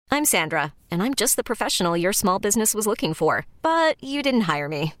I'm Sandra, and I'm just the professional your small business was looking for. But you didn't hire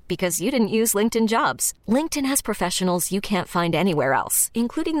me because you didn't use LinkedIn Jobs. LinkedIn has professionals you can't find anywhere else,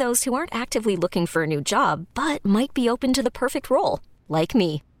 including those who aren't actively looking for a new job, but might be open to the perfect role, like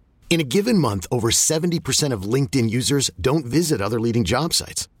me. In a given month, over 70% of LinkedIn users don't visit other leading job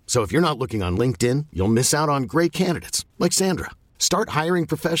sites. So if you're not looking on LinkedIn, you'll miss out on great candidates like Sandra. Start hiring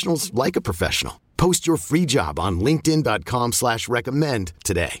professionals like a professional. Post your free job on linkedin.com/recommend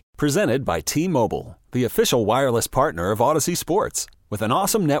today. Presented by T-Mobile, the official wireless partner of Odyssey Sports. With an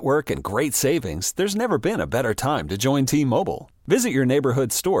awesome network and great savings, there's never been a better time to join T-Mobile. Visit your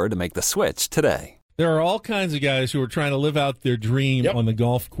neighborhood store to make the switch today. There are all kinds of guys who are trying to live out their dream on the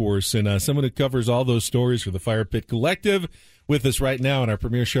golf course, and someone who covers all those stories for the Fire Pit Collective with us right now in our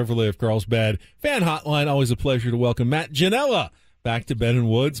Premier Chevrolet of Carlsbad fan hotline. Always a pleasure to welcome Matt Ginella back to Ben and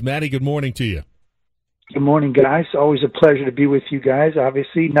Woods. Matty, good morning to you. Good morning, guys. Always a pleasure to be with you guys,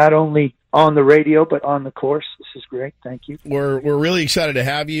 obviously, not only on the radio, but on the course. This is great. Thank you. We're really excited to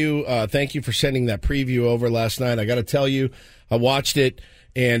have you. Thank you for sending that preview over last night. I got to tell you, I watched it,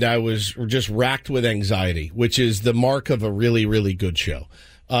 and I was just racked with anxiety, which is the mark of a really, really good show.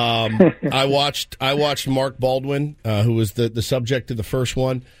 I watched Mark Baldwin, who was the subject of the first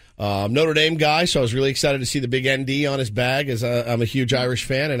one. Notre Dame guy, so I was really excited to see the big ND on his bag, as I'm a huge Irish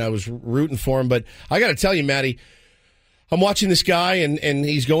fan, and I was rooting for him. But I got to tell you, Matty, I'm watching this guy, and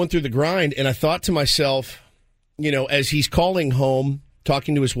he's going through the grind, and I thought to myself, you know, as he's calling home,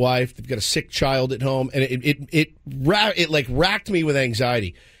 talking to his wife, they've got a sick child at home, and it racked me with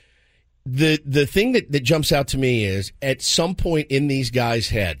anxiety. The thing that jumps out to me is, at some point in these guys'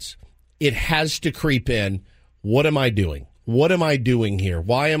 heads, it has to creep in, what am I doing? What am I doing here?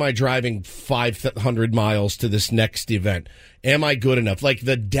 Why am I driving 500 miles to this next event? Am I good enough? Like,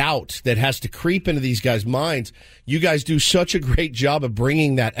 the doubt that has to creep into these guys' minds. You guys do such a great job of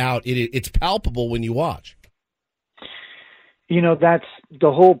bringing that out. It's palpable when you watch. You know, that's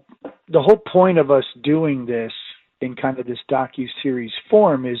the whole point of us doing this in kind of this docu-series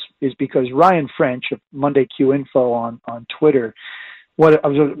form is because Ryan French of Monday Q Info on Twitter was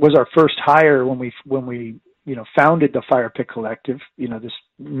our first hire when we founded the Fire Pit Collective, this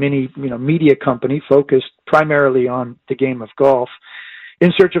mini, media company focused primarily on the game of golf,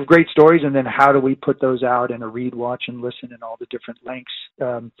 in search of great stories, and then how do we put those out in a read, watch, and listen and all the different links.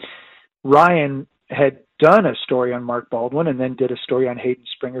 Ryan had done a story on Mark Baldwin and then did a story on Hayden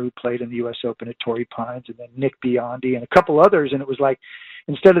Springer, who played in the U.S. Open at Torrey Pines, and then Nick Biondi and a couple others. And it was like,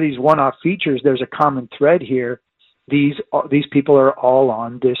 instead of these one-off features, there's a common thread here. These people are all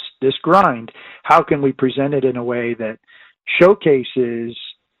on this grind. How can we present it in a way that showcases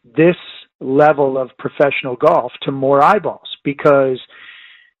this level of professional golf to more eyeballs? Because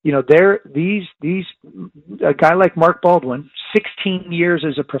a guy like Mark Baldwin, 16 years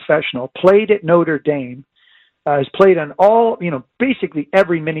as a professional, played at Notre Dame, has played on all, basically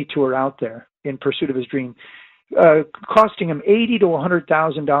every mini tour out there in pursuit of his dream, costing him $80,000 to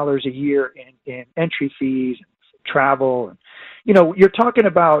 $100,000 a year in entry fees, travel, and you're talking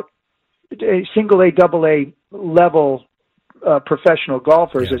about a single A, double A level professional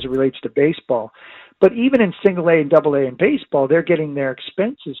golfers as it relates to baseball. But even in single A and double A in baseball, they're getting their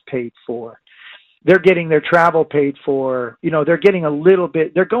expenses paid for. They're getting their travel paid for. They're getting a little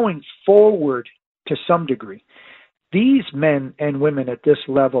bit. They're going forward to some degree. These men and women at this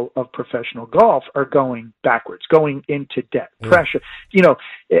level of professional golf are going backwards, going into debt, pressure,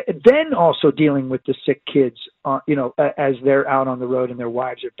 then also dealing with the sick kids, as they're out on the road and their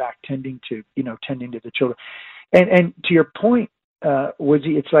wives are back tending to the children. And to your point,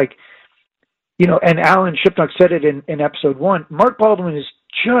 Woodsy, it's like, and Alan Shipnuck said it in episode 1, Mark Baldwin is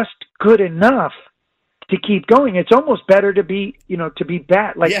just good enough to keep going. It's almost better to be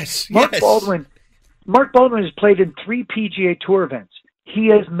bad. Like, Mark Baldwin has played in 3 PGA Tour events. He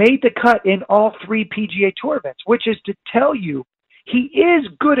has made the cut in all 3 PGA Tour events, which is to tell you he is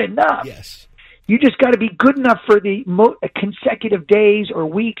good enough. Yes. You just got to be good enough for the consecutive days or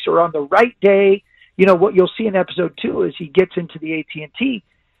weeks or on the right day. What you'll see in episode 2 is he gets into the AT&T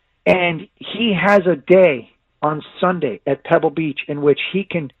and he has a day on Sunday at Pebble Beach in which he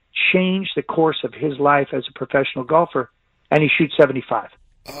can change the course of his life as a professional golfer, and he shoots 75.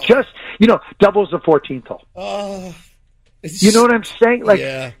 Just, doubles the 14th hole. You know what I'm saying? Like,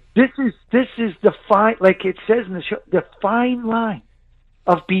 this is the fine, like it says in the show, the fine line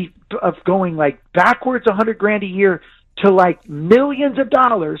of going like backwards $100,000 a year to like millions of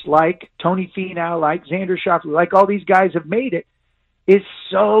dollars, like Tony Finau, like Xander Schauffele, like all these guys have made it, is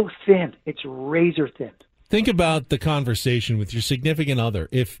so thin. It's razor thin. Think about the conversation with your significant other.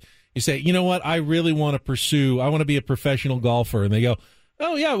 If you say, you know what, I really want to I want to be a professional golfer, and they go,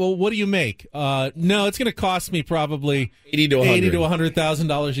 Oh yeah, well, what do you make? No, it's going to cost me probably $80 to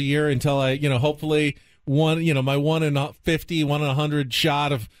 $100,000 a year until I, hopefully my 1 in 50, 1 in 100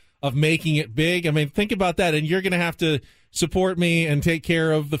 shot of making it big. I mean, think about that, and you're going to have to support me and take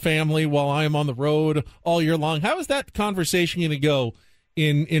care of the family while I am on the road all year long. How is that conversation going to go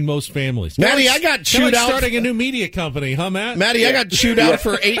in most families? Matty, I got chewed out. Starting a new media company, huh, Matt? Matty, I got chewed out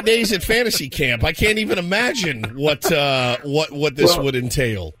for 8 days at fantasy camp. I can't even imagine what this would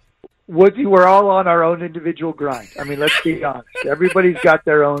entail. Woodsy, we're all on our own individual grind. I mean, let's be honest. Everybody's got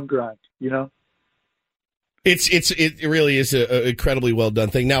their own grind, It really is an incredibly well done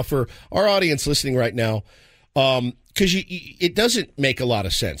thing. Now, for our audience listening right now, because it doesn't make a lot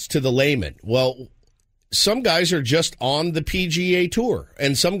of sense to the layman. Well, some guys are just on the PGA Tour,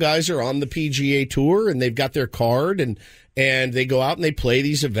 and some guys are on the PGA Tour, and they've got their card, and they go out and they play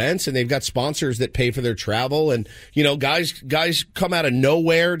these events, and they've got sponsors that pay for their travel, and guys come out of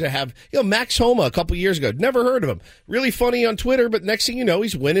nowhere to have Max Homa a couple years ago, never heard of him, really funny on Twitter, but next thing you know,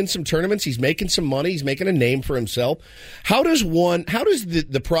 he's winning some tournaments, he's making some money, he's making a name for himself. How does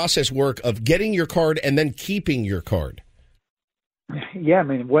the process work of getting your card and then keeping your card? Yeah, I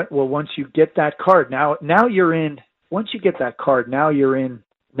mean, once you get that card, now you're in. Once you get that card, now you're in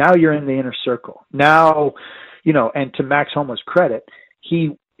the inner circle. Now, and to Max Homa's credit,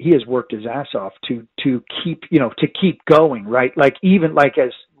 he has worked his ass off to keep going, right? Like even like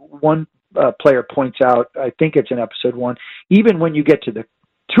as one player points out, I think it's in episode 1. Even when you get to the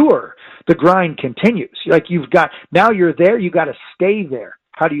tour, the grind continues. Like now you're there, you got to stay there.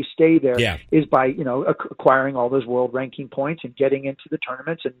 How do you stay there? Yeah. Is by, acquiring all those world ranking points and getting into the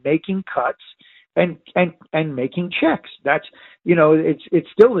tournaments and making cuts and making checks. That's, it's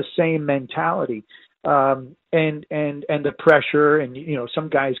still the same mentality. And the pressure and, some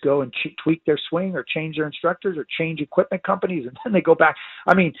guys go and tweak their swing or change their instructors or change equipment companies and then they go back.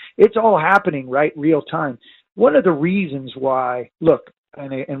 I mean, it's all happening, right? Real time. One of the reasons why, look,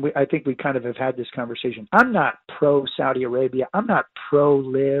 I think we kind of have had this conversation. I'm not pro Saudi Arabia. I'm not pro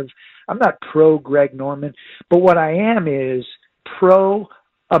Liv. I'm not pro Greg Norman. But what I am is pro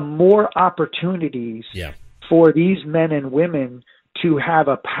more opportunities for these men and women to have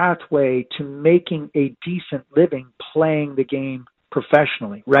a pathway to making a decent living playing the game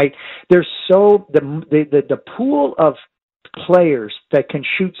professionally, right? There's the pool of players that can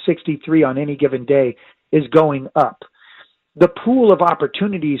shoot 63 on any given day is going up. The pool of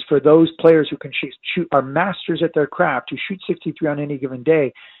opportunities for those players who can shoot are masters at their craft, who shoot 63 on any given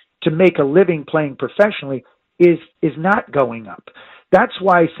day, to make a living playing professionally is not going up. That's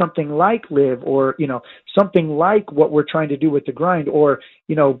why something like Liv or, something like what we're trying to do with the grind or,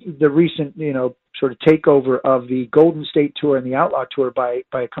 the recent, sort of takeover of the Golden State Tour and the Outlaw Tour by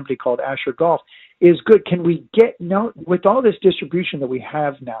a company called Asher Golf is good. Can we with all this distribution that we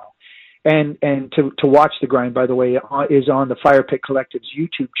have now, and to watch the grind, by the way, is on the Fire Pit Collective's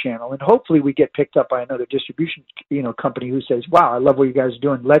YouTube channel. And hopefully we get picked up by another distribution, company who says, wow, I love what you guys are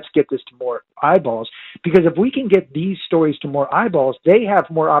doing. Let's get this to more eyeballs. Because if we can get these stories to more eyeballs, they have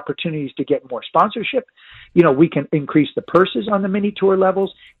more opportunities to get more sponsorship. We can increase the purses on the mini tour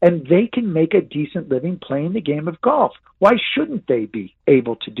levels, and they can make a decent living playing the game of golf. Why shouldn't they be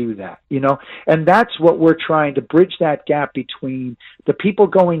able to do that? And that's what we're trying to bridge that gap between the people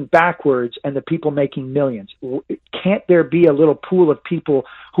going backwards and the people making millions. Can't there be a little pool of people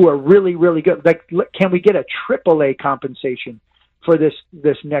who are really, really good? Like, can we get a AAA compensation for this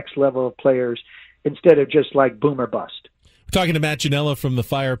next level of players instead of just like boom or bust? We're talking to Matt Ginella from the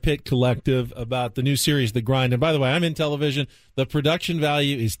Fire Pit Collective about the new series, The Grind. And by the way, I'm in television. The production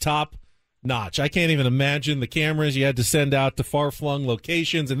value is top notch. I can't even imagine the cameras you had to send out to far-flung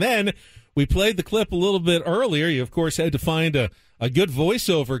locations. And then we played the clip a little bit earlier. You, of course, had to find a good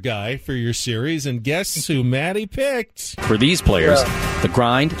voiceover guy for your series. And guess who Matty picked? For these players, the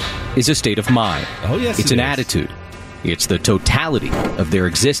grind is a state of mind. Oh, yes, it's an attitude. It's the totality of their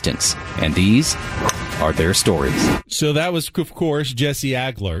existence. And these are their stories. So that was, of course, Jesse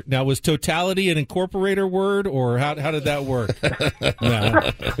Agler. Now, was totality an incorporator word, or how did that work?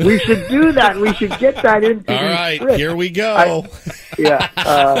 No. We should do that. We should get that into All right, script. Here we go.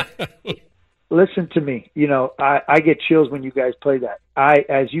 Listen to me. I get chills when you guys play that.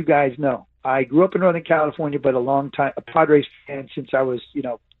 As you guys know, I grew up in Northern California, but a Padres fan since I was,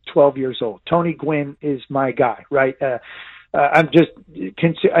 12 years old. Tony Gwynn is my guy, right? I'm just,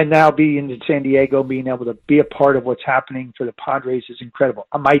 and now being in San Diego, being able to be a part of what's happening for the Padres is incredible.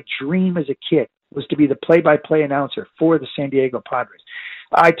 My dream as a kid was to be the play-by-play announcer for the San Diego Padres.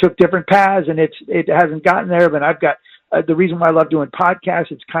 I took different paths, and it hasn't gotten there, but I've got the reason why I love doing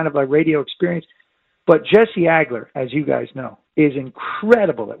podcasts. It's kind of a radio experience. But Jesse Agler, as you guys know, is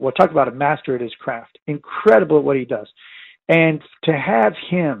incredible we'll talk about a master at his craft, incredible at what he does. And to have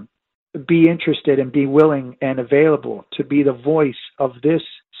him be interested and be willing and available to be the voice of this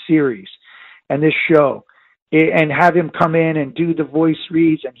series and this show, and have him come in and do the voice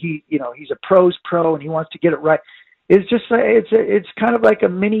reads, and he's a pro's pro and he wants to get it right. It's just like, it's kind of like a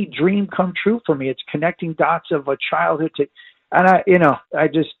mini dream come true for me. It's connecting dots of a childhood to, and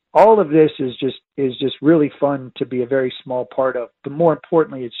all of this is just really fun to be a very small part of. But more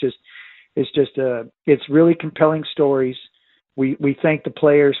importantly, it's really compelling stories. We thank the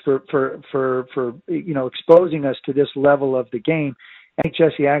players for exposing us to this level of the game. I thank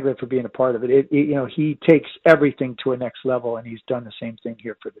Jesse Agler for being a part of it. He takes everything to a next level, and he's done the same thing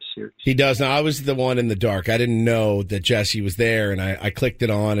here for this series. He does. Now, I was the one in the dark. I didn't know that Jesse was there, and I clicked it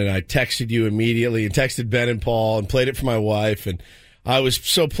on, and I texted you immediately, and texted Ben and Paul, and played it for my wife, and I was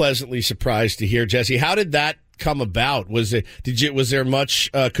so pleasantly surprised to hear Jesse. How did that come about? Was there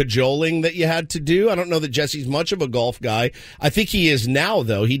much cajoling that you had to do? I don't know that Jesse's much of a golf guy. I think he is now,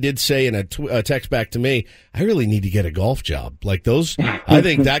 though. He did say in a text back to me, I really need to get a golf job. Like those, I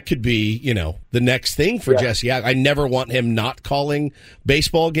think that could be, the next thing for Jesse. I never want him not calling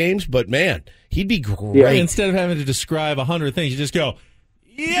baseball games, but man, he'd be great. Yeah. Instead of having to describe 100 things, you just go,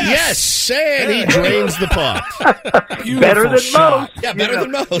 Yes, and he drains the putt. Better than most. Yeah, better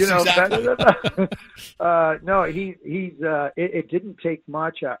than most. Exactly. No, it didn't take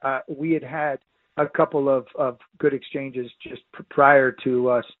much. We had a couple of good exchanges just prior to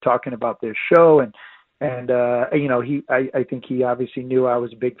us talking about this show, and I think he obviously knew I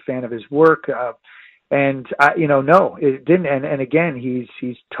was a big fan of his work. And no, it didn't. And again,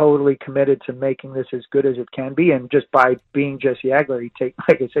 he's totally committed to making this as good as it can be. And just by being Jesse Agler, like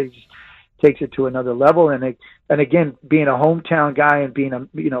I said, he just takes it to another level. And again, being a hometown guy and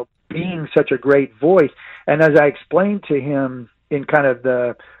being such a great voice. And as I explained to him in kind of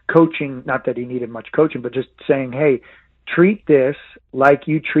the coaching, not that he needed much coaching, but just saying, hey, treat this like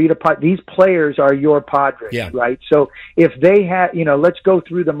you treat these players are your Padres, right? So if they had, let's go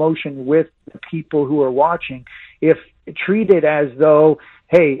through the motion with the people who are watching. If treat it as though,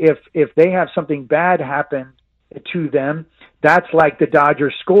 hey, if they have something bad happen to them, that's like the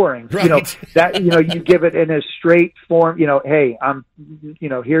Dodgers scoring, right. You give it in a straight form, hey,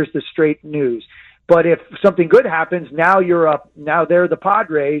 here's the straight news. But if something good happens, now now they're the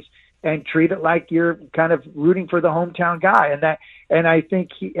Padres, and treat it like you're kind of rooting for the hometown guy. And I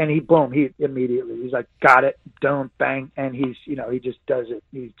think he immediately, he's like, got it, don't bang. And he just does it.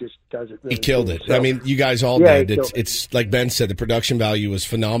 He just does it. Really he killed cool. it. So, I mean, you guys all did. It's like Ben said, the production value was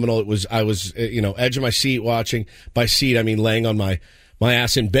phenomenal. I was edge of my seat watching. By seat, I mean laying on my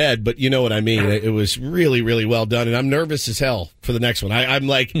ass in bed, but you know what I mean. It was really, really well done, and I'm nervous as hell for the next one. I'm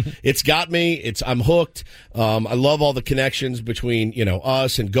like, it's got me. I'm hooked. I love all the connections between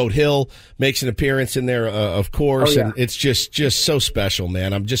us, and Goat Hill makes an appearance in there, of course, and it's just so special,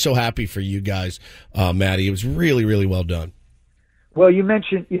 man. I'm just so happy for you guys, Maddie. It was really, really well done. Well, you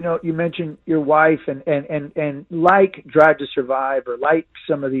mentioned your wife and like Drive to Survive, or like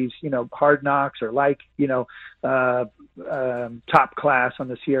some of these, Hard Knocks, or like, Top Class on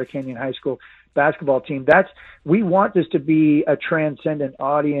the Sierra Canyon High School basketball team. We want this to be a transcendent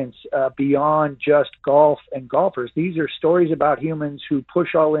audience beyond just golf and golfers. These are stories about humans who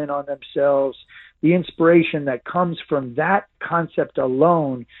push all in on themselves. The inspiration that comes from that concept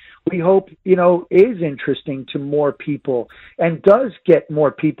alone, we hope, is interesting to more people, and does get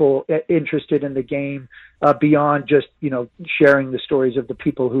more people interested in the game beyond just, sharing the stories of the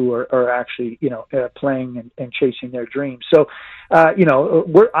people who are actually, playing and chasing their dreams. So,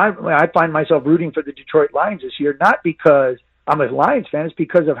 I find myself rooting for the Detroit Lions this year, not because I'm a Lions fan, it's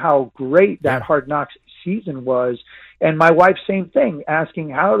because of how great that Hard Knocks season was. And my wife, same thing, asking,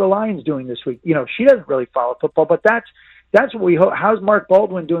 how are the Lions doing this week? She doesn't really follow football, but that's what we hope. How's Mark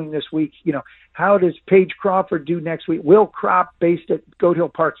Baldwin doing this week? How does Paige Crawford do next week? Will Kropp, based at Goat Hill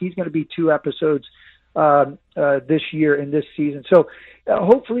Park, he's going to be 2 episodes this year in this season. So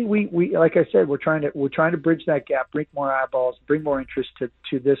hopefully we like I said, we're trying to bridge that gap, bring more eyeballs, bring more interest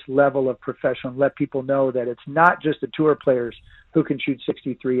to this level of professional, and let people know that it's not just the tour players who can shoot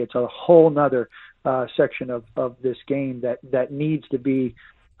 63. It's a whole nother section of this game that needs to be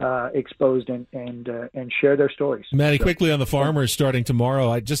exposed and share their stories. Maddie, quickly on the Farmers starting tomorrow.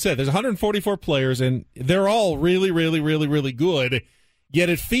 I just said there's 144 players, and they're all really, really, really, really good. Yet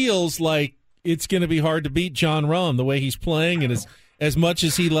it feels like it's going to be hard to beat John Rahm the way he's playing, and as much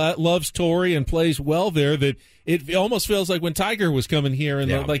as he loves Torrey and plays well there, that it almost feels like when Tiger was coming here in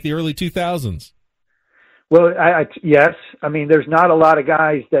the early 2000s. Well, yes. I mean, there's not a lot of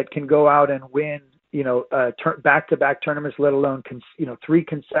guys that can go out and win back-to-back tournaments, let alone 3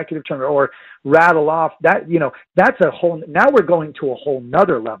 consecutive tournaments, or rattle off that. That's a whole. Now we're going to a whole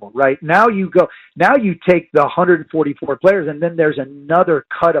nother level, right? Now you take the 144 players, and then there's another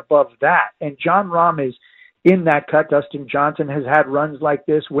cut above that. And Jon Rahm is in that cut. Dustin Johnson has had runs like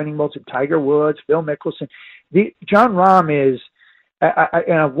this, winning multiple. Tiger Woods, Phil Mickelson. Jon Rahm is.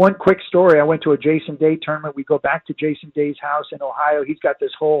 One quick story. I went to a Jason Day tournament. We go back to Jason Day's house in Ohio. He's got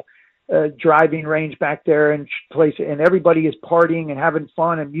this whole driving range back there and place, and everybody is partying and having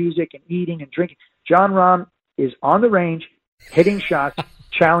fun and music and eating and drinking. Jon Rahm is on the range, hitting shots,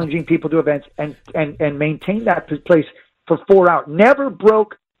 challenging people to events, and maintained that place for 4 hours. Never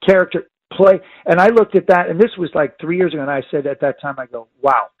broke character, play. And I looked at that, and this was like 3 years ago, and I said at that time, I go,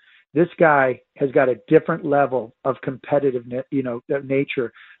 wow, this guy has got a different level of competitive,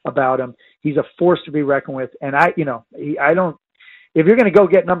 nature about him. He's a force to be reckoned with. And if you're going to go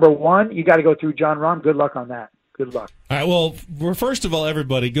get number one, you got to go through Jon Rahm. Good luck on that. Good luck. All right. Well, first of all,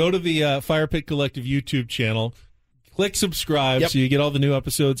 everybody, go to the Fire Pit Collective YouTube channel. Click subscribe so you get all the new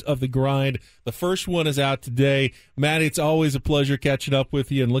episodes of The Grind. The first one is out today. Matty, it's always a pleasure catching up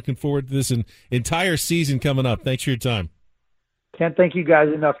with you and looking forward to this entire season coming up. Thanks for your time. Can't thank you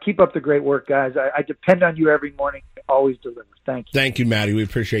guys enough. Keep up the great work, guys. I depend on you every morning. Always deliver. Thank you. Thank you, Matty. We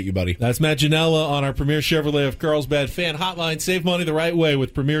appreciate you, buddy. That's Matt Janella on our Premier Chevrolet of Carlsbad fan hotline. Save money the right way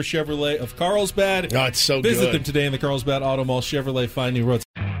with Premier Chevrolet of Carlsbad. Oh, it's so Visit good. them today in the Carlsbad Auto Mall. Chevrolet, find new roads.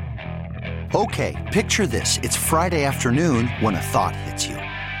 Okay, picture this. It's Friday afternoon when a thought hits you.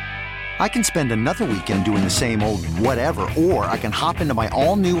 I can spend another weekend doing the same old whatever, or I can hop into my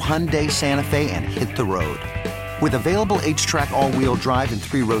all-new Hyundai Santa Fe and hit the road. With available H-Track all-wheel drive and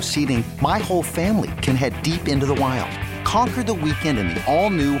 3-row seating, my whole family can head deep into the wild. Conquer the weekend in the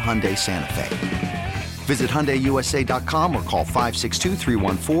all-new Hyundai Santa Fe. Visit HyundaiUSA.com or call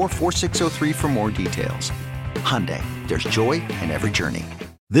 562-314-4603 for more details. Hyundai, there's joy in every journey.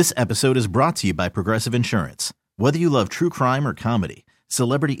 This episode is brought to you by Progressive Insurance. Whether you love true crime or comedy,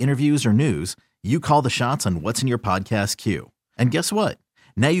 celebrity interviews or news, you call the shots on what's in your podcast queue. And guess what?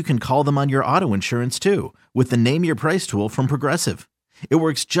 Now you can call them on your auto insurance too with the Name Your Price tool from Progressive. It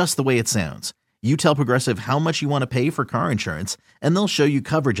works just the way it sounds. You tell Progressive how much you want to pay for car insurance, and they'll show you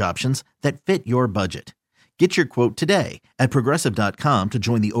coverage options that fit your budget. Get your quote today at Progressive.com to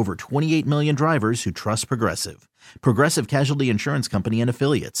join the over 28 million drivers who trust Progressive. Progressive Casualty Insurance Company and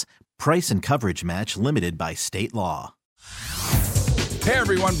Affiliates. Price and coverage match limited by state law. Hey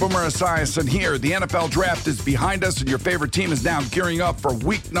everyone, Boomer Esiason here. The NFL Draft is behind us and your favorite team is now gearing up for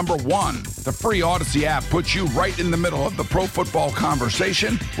week number 1. The free Odyssey app puts you right in the middle of the pro football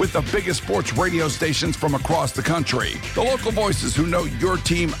conversation with the biggest sports radio stations from across the country. The local voices who know your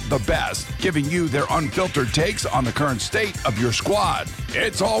team the best, giving you their unfiltered takes on the current state of your squad.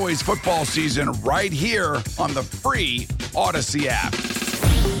 It's always football season right here on the free Odyssey app.